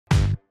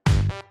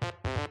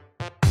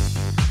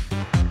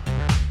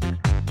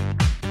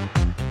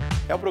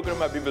É o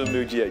programa Bíblia no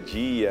meu dia a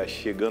dia,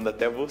 chegando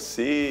até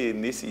você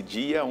nesse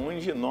dia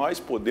onde nós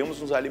podemos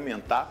nos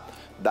alimentar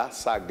da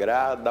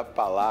sagrada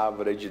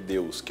palavra de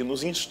Deus, que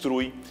nos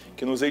instrui,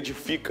 que nos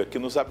edifica, que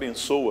nos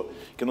abençoa,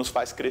 que nos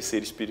faz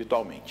crescer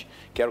espiritualmente.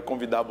 Quero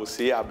convidar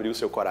você a abrir o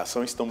seu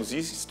coração. Estamos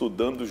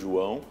estudando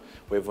João,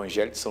 o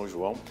Evangelho de São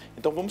João.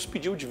 Então vamos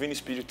pedir o Divino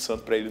Espírito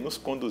Santo para ele nos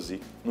conduzir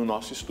no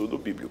nosso estudo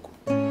bíblico.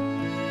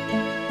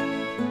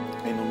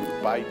 Em nome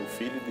do Pai, do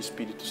Filho e do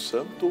Espírito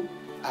Santo.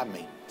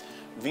 Amém.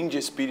 Vinde,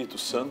 Espírito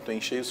Santo,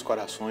 enchei os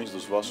corações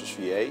dos vossos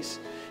fiéis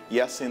e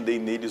acendei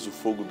neles o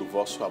fogo do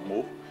vosso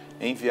amor.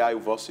 Enviai o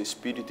vosso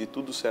Espírito e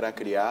tudo será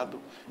criado,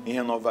 e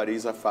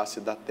renovareis a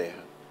face da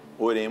terra.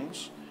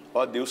 Oremos,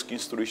 ó Deus que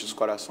instruíste os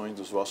corações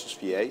dos vossos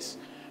fiéis,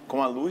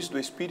 com a luz do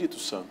Espírito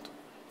Santo.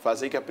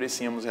 Fazei que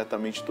apreciemos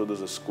retamente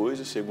todas as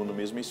coisas, segundo o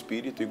mesmo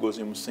Espírito, e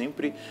gozemos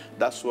sempre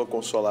da sua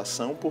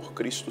consolação por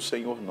Cristo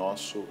Senhor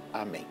nosso.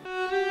 Amém.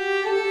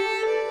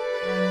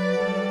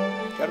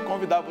 Quero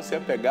convidar você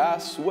a pegar a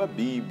sua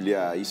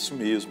Bíblia, isso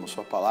mesmo,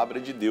 sua palavra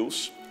de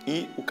Deus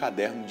e o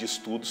caderno de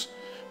estudos,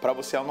 para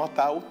você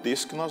anotar o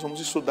texto que nós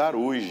vamos estudar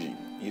hoje.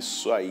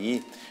 Isso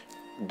aí,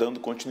 dando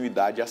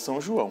continuidade a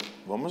São João.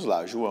 Vamos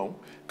lá, João,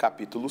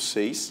 capítulo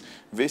 6,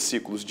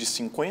 versículos de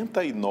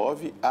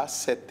 59 a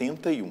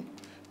 71.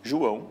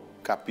 João,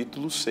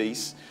 capítulo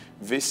 6,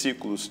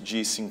 versículos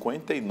de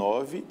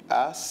 59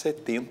 a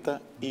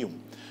 71.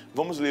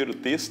 Vamos ler o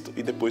texto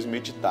e depois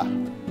meditar.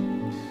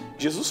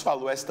 Jesus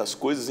falou estas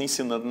coisas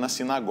ensinando na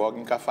sinagoga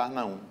em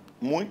Cafarnaum.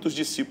 Muitos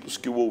discípulos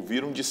que o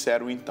ouviram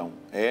disseram então: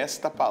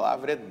 esta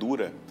palavra é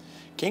dura.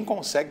 Quem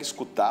consegue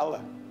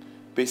escutá-la?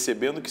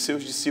 Percebendo que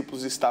seus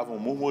discípulos estavam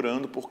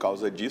murmurando por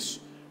causa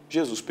disso,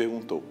 Jesus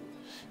perguntou: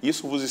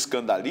 isso vos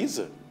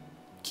escandaliza?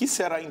 Que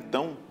será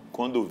então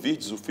quando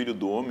virdes o Filho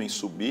do Homem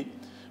subir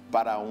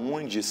para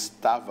onde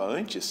estava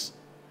antes?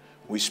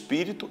 O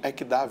Espírito é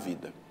que dá a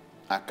vida.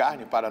 A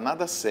carne para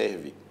nada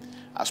serve.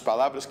 As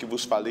palavras que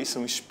vos falei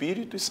são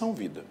Espírito e são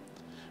vida.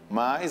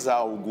 Mas há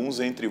alguns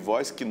entre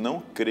vós que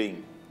não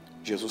creem.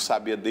 Jesus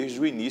sabia desde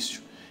o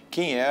início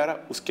quem eram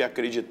os que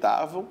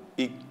acreditavam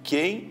e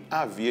quem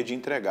havia de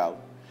entregá-lo.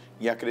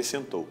 E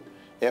acrescentou: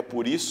 é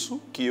por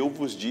isso que eu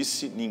vos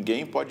disse,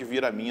 ninguém pode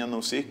vir a mim a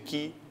não ser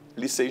que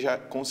lhe seja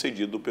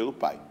concedido pelo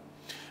Pai.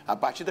 A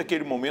partir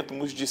daquele momento,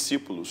 muitos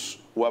discípulos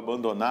o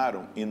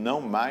abandonaram e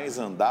não mais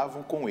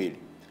andavam com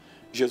ele.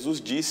 Jesus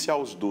disse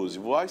aos 12,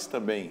 vós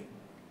também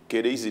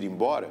quereis ir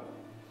embora?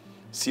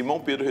 Simão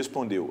Pedro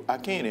respondeu: a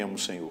quem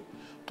iremos, Senhor?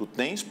 Tu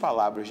tens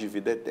palavras de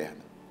vida eterna.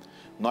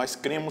 Nós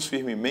cremos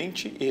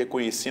firmemente e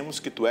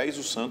reconhecemos que tu és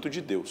o Santo de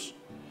Deus.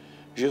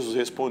 Jesus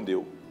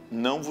respondeu: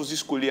 não vos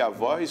escolhi a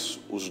vós,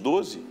 os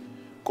 12?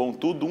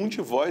 Contudo, um de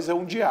vós é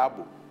um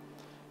diabo.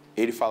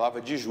 Ele falava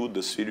de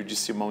Judas, filho de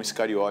Simão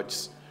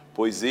Iscariotes,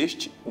 pois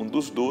este, um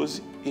dos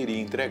 12,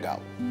 iria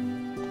entregá-lo.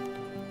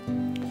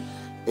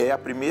 É a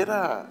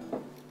primeira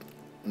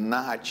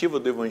narrativa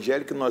do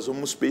Evangelho que nós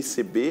vamos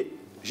perceber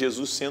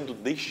Jesus sendo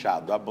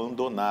deixado,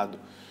 abandonado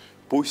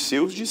por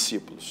seus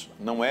discípulos.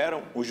 Não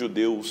eram os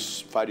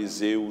judeus,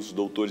 fariseus,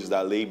 doutores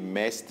da lei,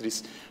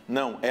 mestres,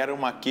 não,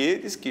 eram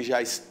aqueles que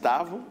já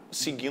estavam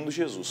seguindo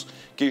Jesus,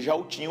 que já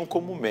o tinham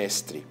como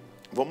mestre.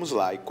 Vamos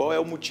lá, e qual é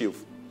o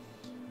motivo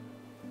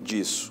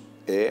disso?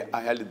 É a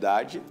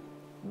realidade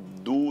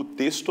do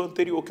texto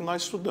anterior que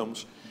nós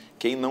estudamos.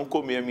 Quem não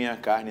comer a minha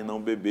carne e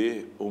não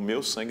beber o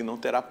meu sangue não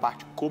terá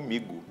parte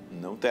comigo,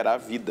 não terá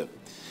vida.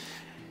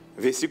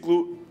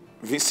 Versículo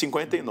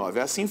 59.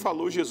 Assim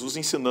falou Jesus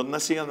ensinando na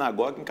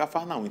sinagoga em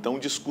Cafarnaum. Então o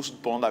discurso do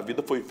pão da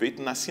vida foi feito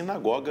na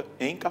sinagoga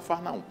em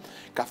Cafarnaum.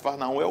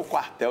 Cafarnaum é o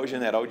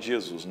quartel-general de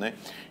Jesus, né?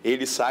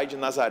 Ele sai de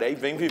Nazaré e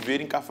vem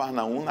viver em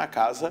Cafarnaum na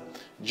casa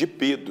de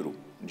Pedro,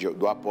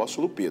 do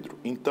apóstolo Pedro.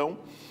 Então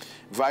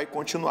vai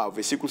continuar, o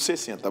versículo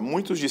 60.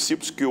 Muitos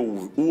discípulos que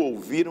o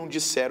ouviram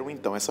disseram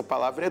então, essa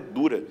palavra é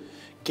dura.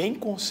 Quem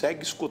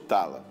consegue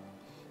escutá-la?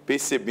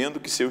 Percebendo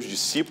que seus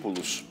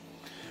discípulos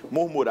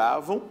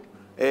murmuravam,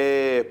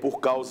 por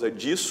causa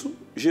disso,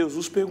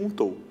 Jesus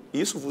perguntou: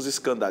 isso vos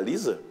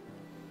escandaliza?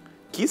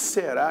 Que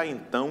será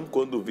então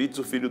quando virdes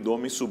o Filho do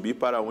Homem subir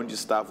para onde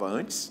estava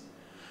antes?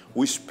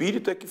 O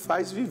Espírito é que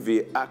faz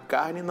viver, a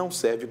carne não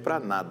serve para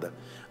nada.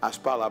 As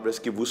palavras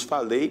que vos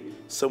falei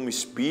são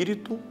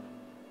Espírito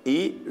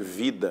e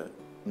vida.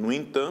 No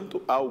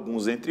entanto, há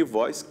alguns entre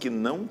vós que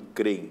não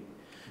creem.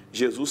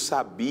 Jesus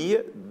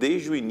sabia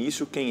desde o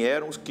início quem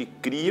eram os que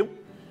criam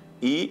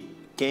e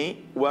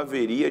quem o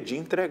haveria de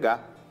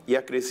entregar. E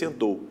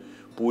acrescentou: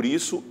 por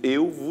isso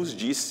eu vos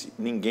disse,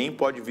 ninguém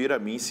pode vir a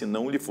mim se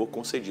não lhe for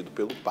concedido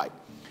pelo Pai.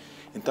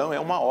 Então é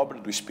uma obra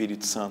do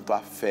Espírito Santo a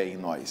fé em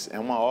nós, é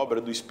uma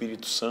obra do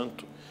Espírito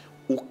Santo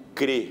o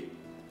crer,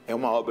 é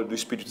uma obra do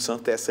Espírito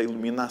Santo essa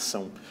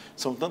iluminação.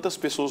 São tantas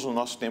pessoas no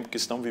nosso tempo que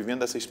estão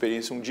vivendo essa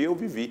experiência. Um dia eu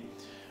vivi,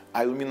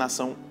 a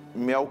iluminação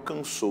me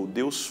alcançou,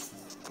 Deus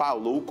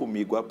falou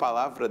comigo, a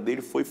palavra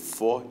dele foi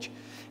forte,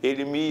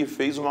 ele me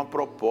fez uma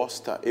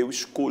proposta, eu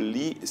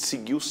escolhi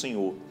seguir o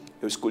Senhor.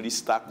 Eu escolhi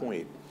estar com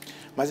Ele.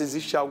 Mas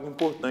existe algo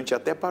importante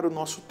até para o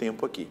nosso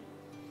tempo aqui.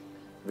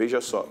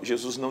 Veja só,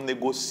 Jesus não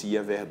negocia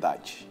a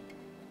verdade.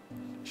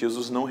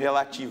 Jesus não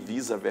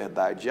relativiza a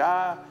verdade.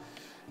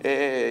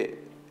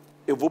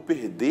 Eu vou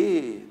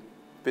perder,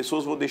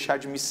 pessoas vão deixar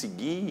de me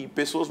seguir,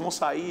 pessoas vão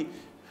sair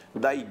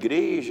da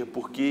igreja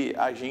porque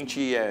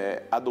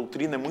a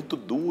doutrina é muito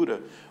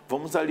dura.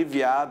 Vamos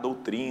aliviar a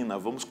doutrina,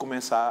 vamos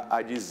começar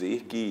a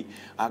dizer que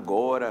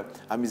agora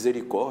a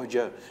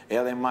misericórdia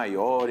ela é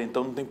maior,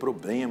 então não tem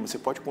problema, você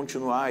pode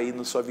continuar aí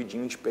na sua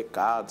vidinha de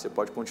pecado, você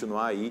pode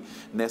continuar aí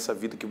nessa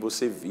vida que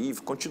você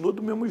vive, continua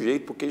do mesmo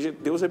jeito, porque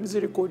Deus é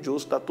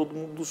misericordioso, está todo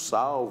mundo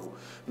salvo.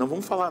 Não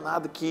vamos falar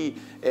nada que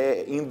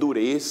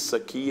endureça,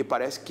 que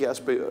parece que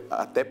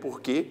até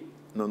porque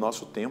no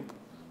nosso tempo,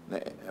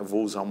 eu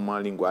vou usar uma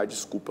linguagem,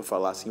 desculpa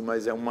falar assim,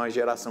 mas é uma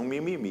geração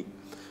mimimi.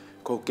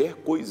 Qualquer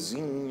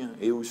coisinha,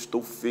 eu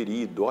estou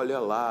ferido, olha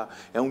lá,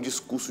 é um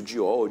discurso de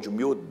ódio,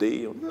 me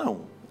odeiam.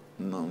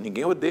 Não,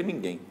 ninguém odeia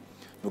ninguém.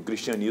 No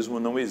cristianismo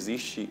não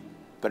existe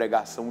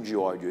pregação de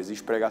ódio,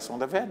 existe pregação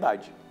da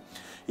verdade.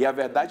 E a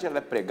verdade ela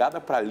é pregada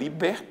para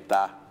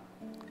libertar,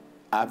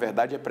 a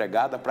verdade é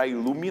pregada para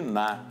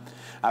iluminar,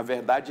 a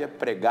verdade é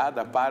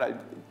pregada para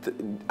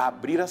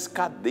abrir as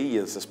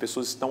cadeias. As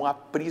pessoas estão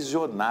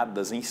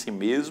aprisionadas em si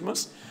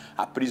mesmas,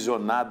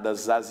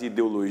 aprisionadas às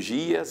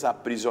ideologias,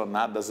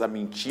 aprisionadas à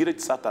mentira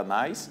de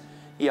Satanás,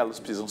 e elas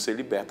precisam ser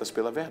libertas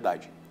pela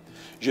verdade.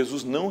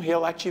 Jesus não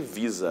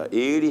relativiza,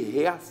 ele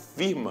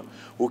reafirma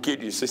o que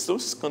ele disse. Vocês estão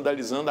se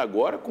escandalizando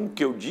agora com o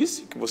que eu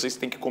disse, que vocês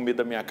têm que comer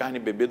da minha carne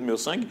e beber do meu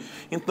sangue?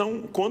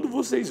 Então, quando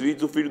vocês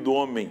virem o Filho do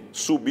Homem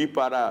subir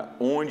para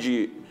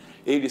onde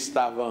ele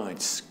estava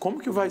antes, como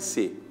que vai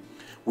ser?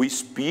 O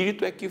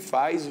Espírito é que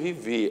faz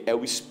viver, é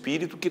o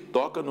Espírito que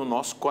toca no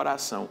nosso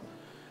coração.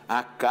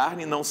 A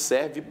carne não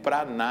serve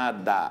para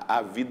nada,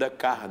 a vida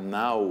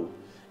carnal,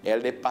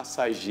 ela é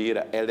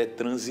passageira, ela é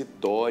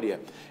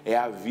transitória, é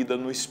a vida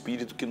no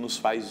Espírito que nos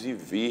faz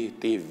viver,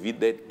 ter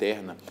vida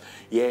eterna.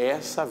 E é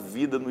essa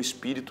vida no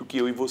Espírito que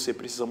eu e você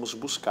precisamos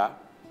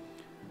buscar.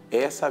 É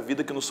essa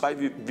vida que nos faz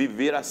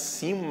viver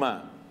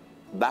acima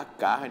da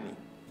carne.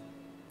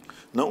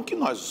 Não que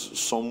nós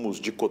somos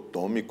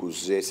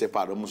dicotômicos,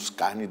 separamos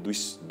carne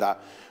da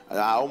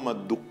alma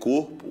do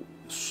corpo,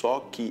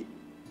 só que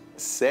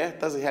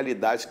certas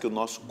realidades que o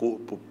nosso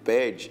corpo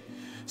pede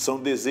são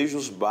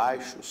desejos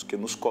baixos que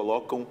nos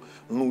colocam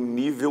no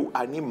nível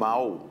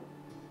animal.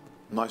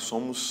 Nós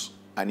somos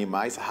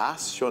animais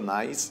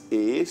racionais e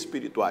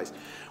espirituais.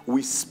 O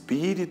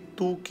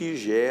espírito que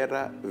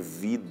gera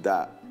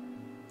vida.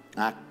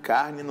 A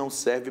carne não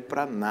serve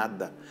para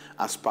nada.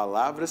 As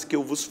palavras que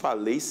eu vos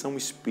falei são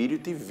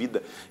espírito e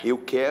vida. Eu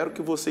quero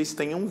que vocês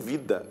tenham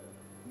vida.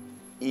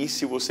 E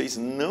se vocês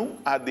não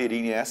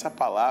aderirem a essa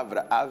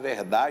palavra, a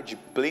verdade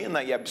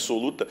plena e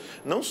absoluta,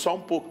 não só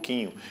um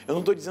pouquinho. Eu não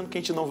estou dizendo que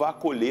a gente não vai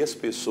acolher as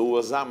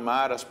pessoas,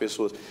 amar as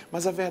pessoas,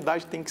 mas a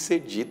verdade tem que ser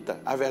dita,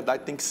 a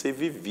verdade tem que ser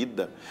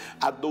vivida.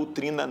 A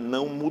doutrina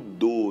não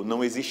mudou,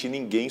 não existe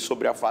ninguém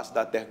sobre a face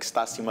da terra que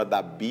está acima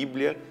da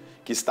Bíblia,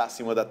 que está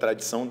acima da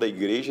tradição da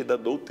igreja e da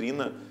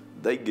doutrina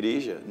da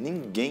igreja.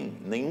 Ninguém,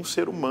 nenhum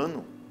ser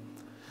humano.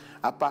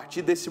 A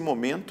partir desse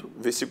momento,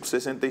 versículo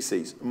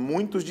 66,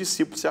 muitos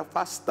discípulos se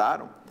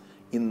afastaram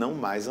e não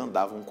mais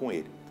andavam com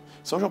ele.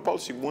 São João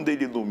Paulo II,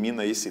 ele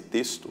ilumina esse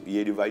texto e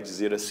ele vai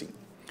dizer assim,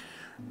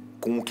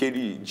 com o que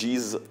ele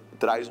diz,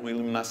 traz uma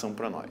iluminação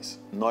para nós.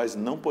 Nós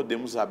não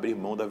podemos abrir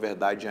mão da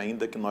verdade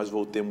ainda que nós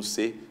voltemos a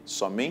ser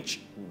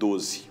somente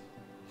 12.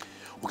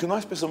 O que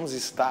nós precisamos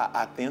estar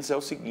atentos é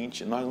o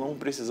seguinte, nós não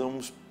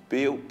precisamos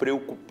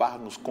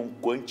preocupar-nos com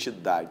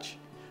quantidade.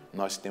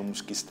 Nós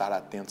temos que estar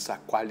atentos à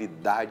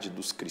qualidade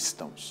dos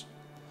cristãos.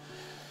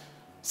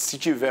 Se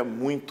tiver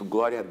muito,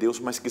 glória a Deus,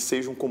 mas que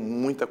sejam com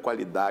muita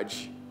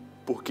qualidade,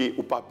 porque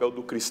o papel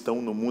do cristão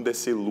no mundo é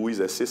ser luz,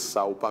 é ser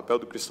sal, o papel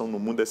do cristão no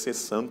mundo é ser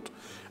santo.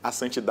 A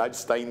santidade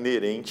está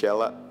inerente,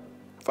 ela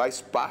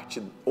faz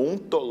parte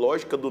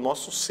ontológica do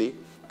nosso ser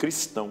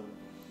cristão,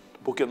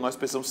 porque nós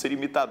precisamos ser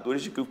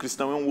imitadores de que o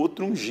cristão é um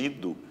outro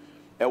ungido,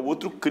 é o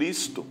outro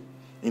Cristo.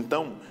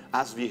 Então,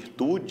 as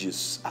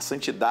virtudes, a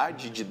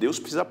santidade de Deus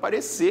precisa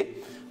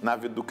aparecer na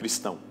vida do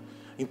cristão.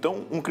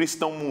 Então, um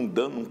cristão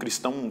mundano, um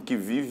cristão que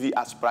vive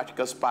as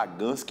práticas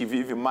pagãs, que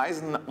vive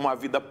mais uma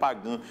vida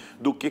pagã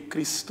do que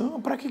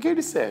cristão, para que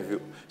ele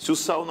serve? Se o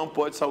sal não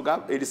pode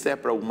salgar, ele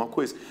serve para alguma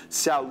coisa?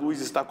 Se a luz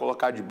está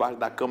colocada debaixo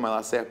da cama,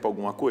 ela serve para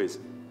alguma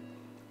coisa?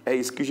 É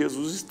isso que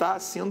Jesus está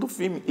sendo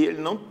firme. E ele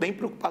não tem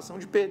preocupação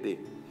de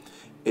perder.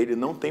 Ele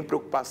não tem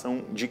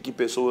preocupação de que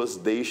pessoas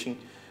deixem.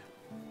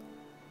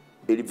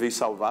 Ele veio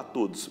salvar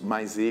todos,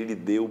 mas ele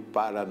deu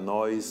para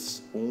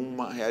nós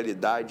uma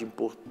realidade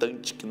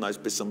importante que nós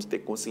precisamos ter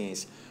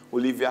consciência, o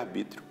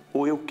livre-arbítrio.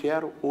 Ou eu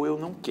quero ou eu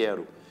não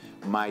quero,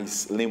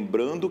 mas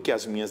lembrando que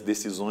as minhas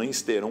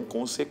decisões terão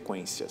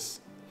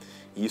consequências.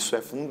 Isso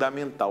é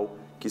fundamental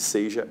que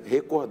seja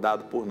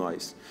recordado por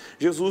nós.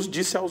 Jesus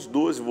disse aos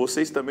 12,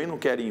 vocês também não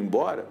querem ir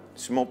embora?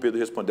 Simão Pedro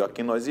respondeu, a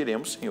quem nós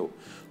iremos, Senhor?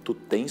 Tu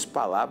tens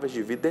palavras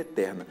de vida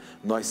eterna.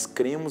 Nós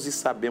cremos e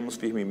sabemos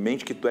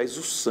firmemente que Tu és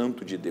o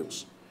Santo de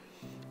Deus.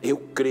 Eu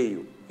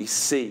creio e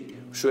sei,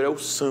 o Senhor é o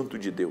Santo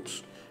de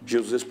Deus.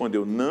 Jesus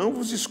respondeu: não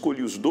vos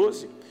escolhi os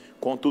 12,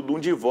 contudo um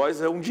de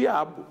vós é um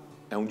diabo,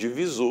 é um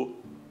divisor,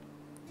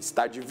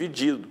 está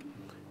dividido.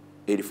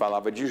 Ele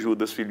falava de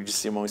Judas, filho de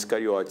Simão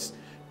Iscariotes,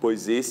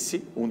 pois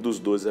esse, um dos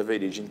 12,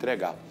 haveria de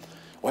entregá-lo.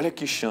 Olha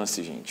que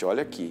chance, gente,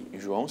 olha aqui, em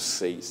João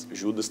 6,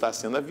 Judas está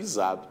sendo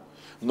avisado.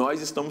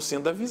 Nós estamos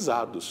sendo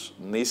avisados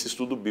nesse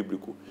estudo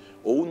bíblico.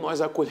 Ou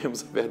nós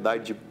acolhemos a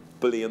verdade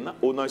plena,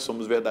 ou nós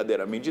somos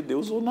verdadeiramente de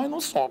Deus, ou nós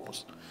não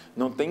somos.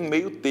 Não tem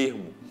meio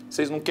termo.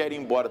 Vocês não querem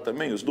ir embora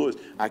também, os 12?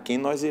 A quem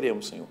nós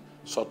iremos, Senhor?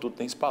 Só tu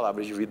tens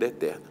palavras de vida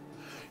eterna.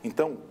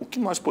 Então, o que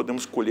nós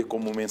podemos escolher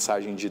como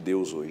mensagem de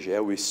Deus hoje?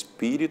 É o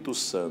Espírito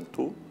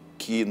Santo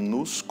que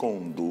nos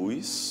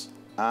conduz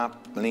à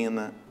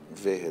plena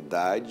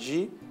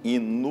verdade e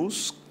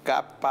nos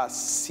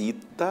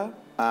capacita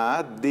a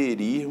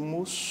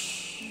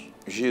aderirmos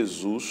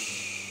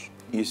Jesus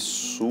e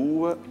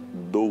sua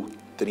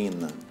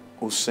doutrina.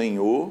 O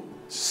Senhor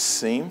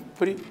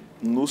sempre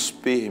nos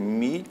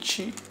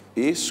permite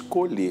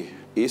escolher,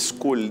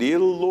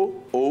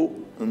 escolhê-lo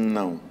ou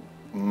não,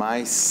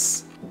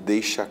 mas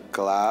deixa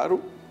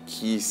claro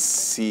que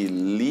se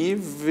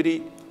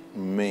livremente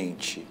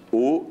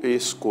o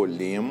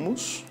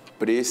escolhemos,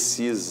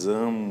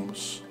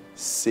 precisamos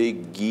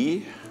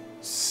seguir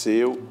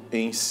seu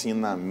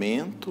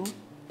ensinamento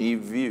e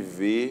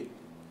viver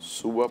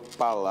sua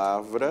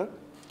palavra,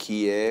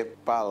 que é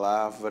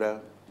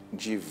palavra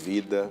de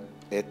vida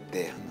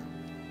eterna.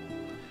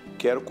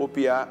 Quero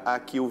copiar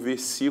aqui o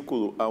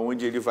versículo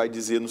onde ele vai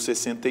dizer no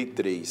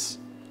 63,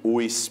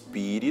 o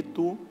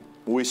Espírito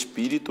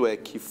é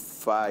que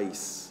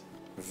faz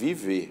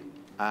viver,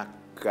 a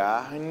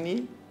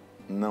carne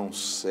não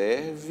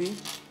serve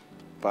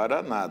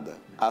para nada.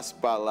 As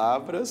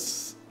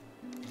palavras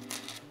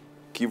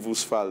que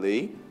vos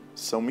falei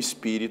são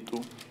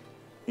espírito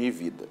e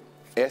vida.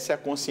 Essa é a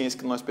consciência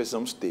que nós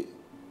precisamos ter.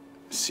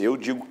 Se eu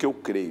digo que eu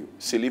creio,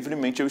 se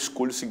livremente eu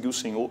escolho seguir o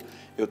Senhor,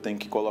 eu tenho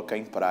que colocar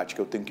em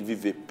prática, eu tenho que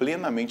viver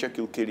plenamente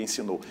aquilo que Ele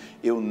ensinou.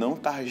 Eu não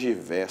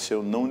targiverso,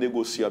 eu não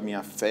negocio a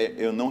minha fé,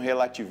 eu não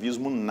relativizo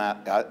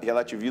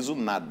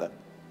nada.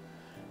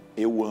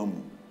 Eu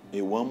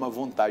amo a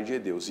vontade de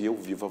Deus e eu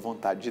vivo a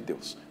vontade de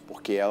Deus,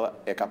 porque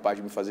ela é capaz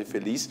de me fazer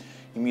feliz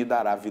e me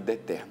dará a vida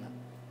eterna.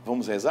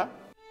 Vamos rezar?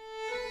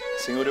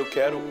 Senhor, eu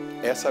quero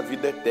essa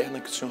vida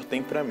eterna que o Senhor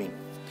tem para mim.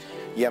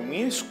 E a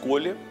minha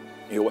escolha,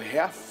 eu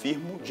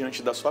reafirmo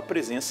diante da sua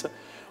presença,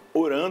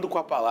 orando com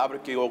a palavra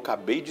que eu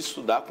acabei de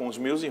estudar com os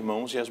meus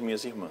irmãos e as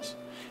minhas irmãs.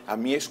 A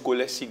minha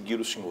escolha é seguir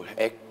o Senhor,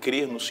 é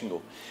crer no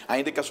Senhor.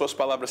 Ainda que as suas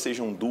palavras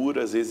sejam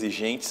duras,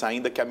 exigentes,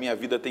 ainda que a minha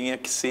vida tenha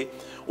que ser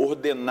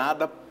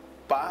ordenada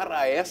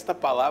para esta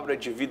palavra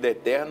de vida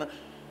eterna,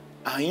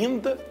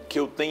 ainda que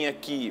eu tenha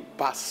que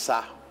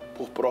passar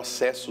por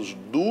processos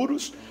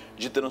duros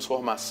de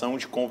transformação,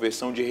 de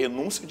conversão, de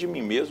renúncia de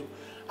mim mesmo,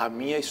 a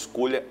minha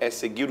escolha é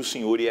seguir o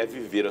Senhor e é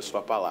viver a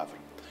sua palavra.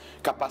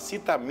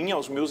 Capacita a mim e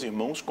aos meus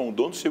irmãos, com o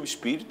dom do seu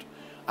Espírito,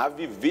 a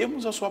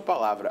vivermos a sua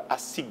palavra, a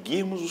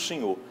seguirmos o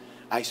Senhor,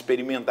 a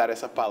experimentar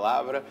essa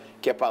palavra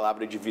que é a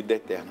palavra de vida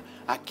eterna.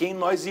 A quem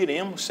nós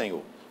iremos,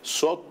 Senhor?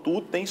 Só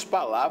tu tens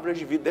palavras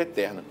de vida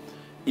eterna.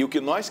 E o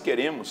que nós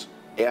queremos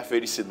é a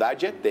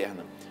felicidade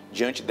eterna.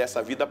 Diante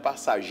dessa vida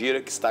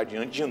passageira que está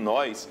diante de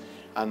nós,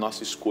 a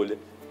nossa escolha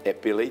é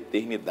pela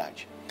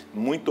eternidade.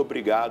 Muito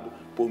obrigado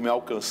por me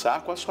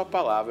alcançar com a sua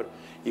palavra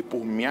e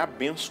por me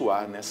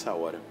abençoar nessa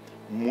hora.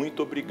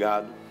 Muito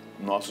obrigado,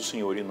 nosso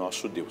Senhor e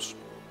nosso Deus.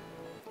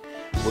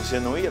 Você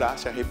não irá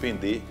se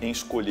arrepender em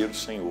escolher o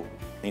Senhor,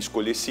 em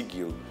escolher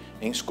segui-lo,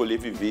 em escolher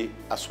viver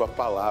a sua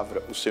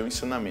palavra, o seu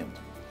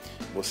ensinamento.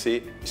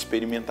 Você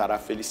experimentará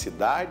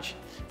felicidade,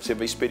 você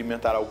vai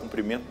experimentar o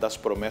cumprimento das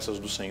promessas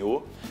do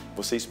Senhor,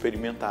 você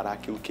experimentará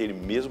aquilo que Ele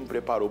mesmo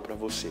preparou para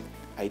você,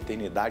 a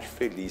eternidade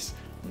feliz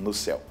no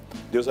céu.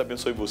 Deus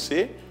abençoe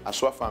você, a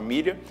sua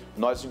família.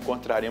 Nós nos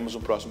encontraremos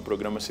no próximo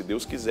programa, se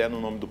Deus quiser, no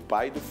nome do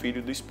Pai, do Filho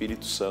e do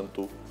Espírito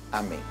Santo.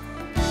 Amém.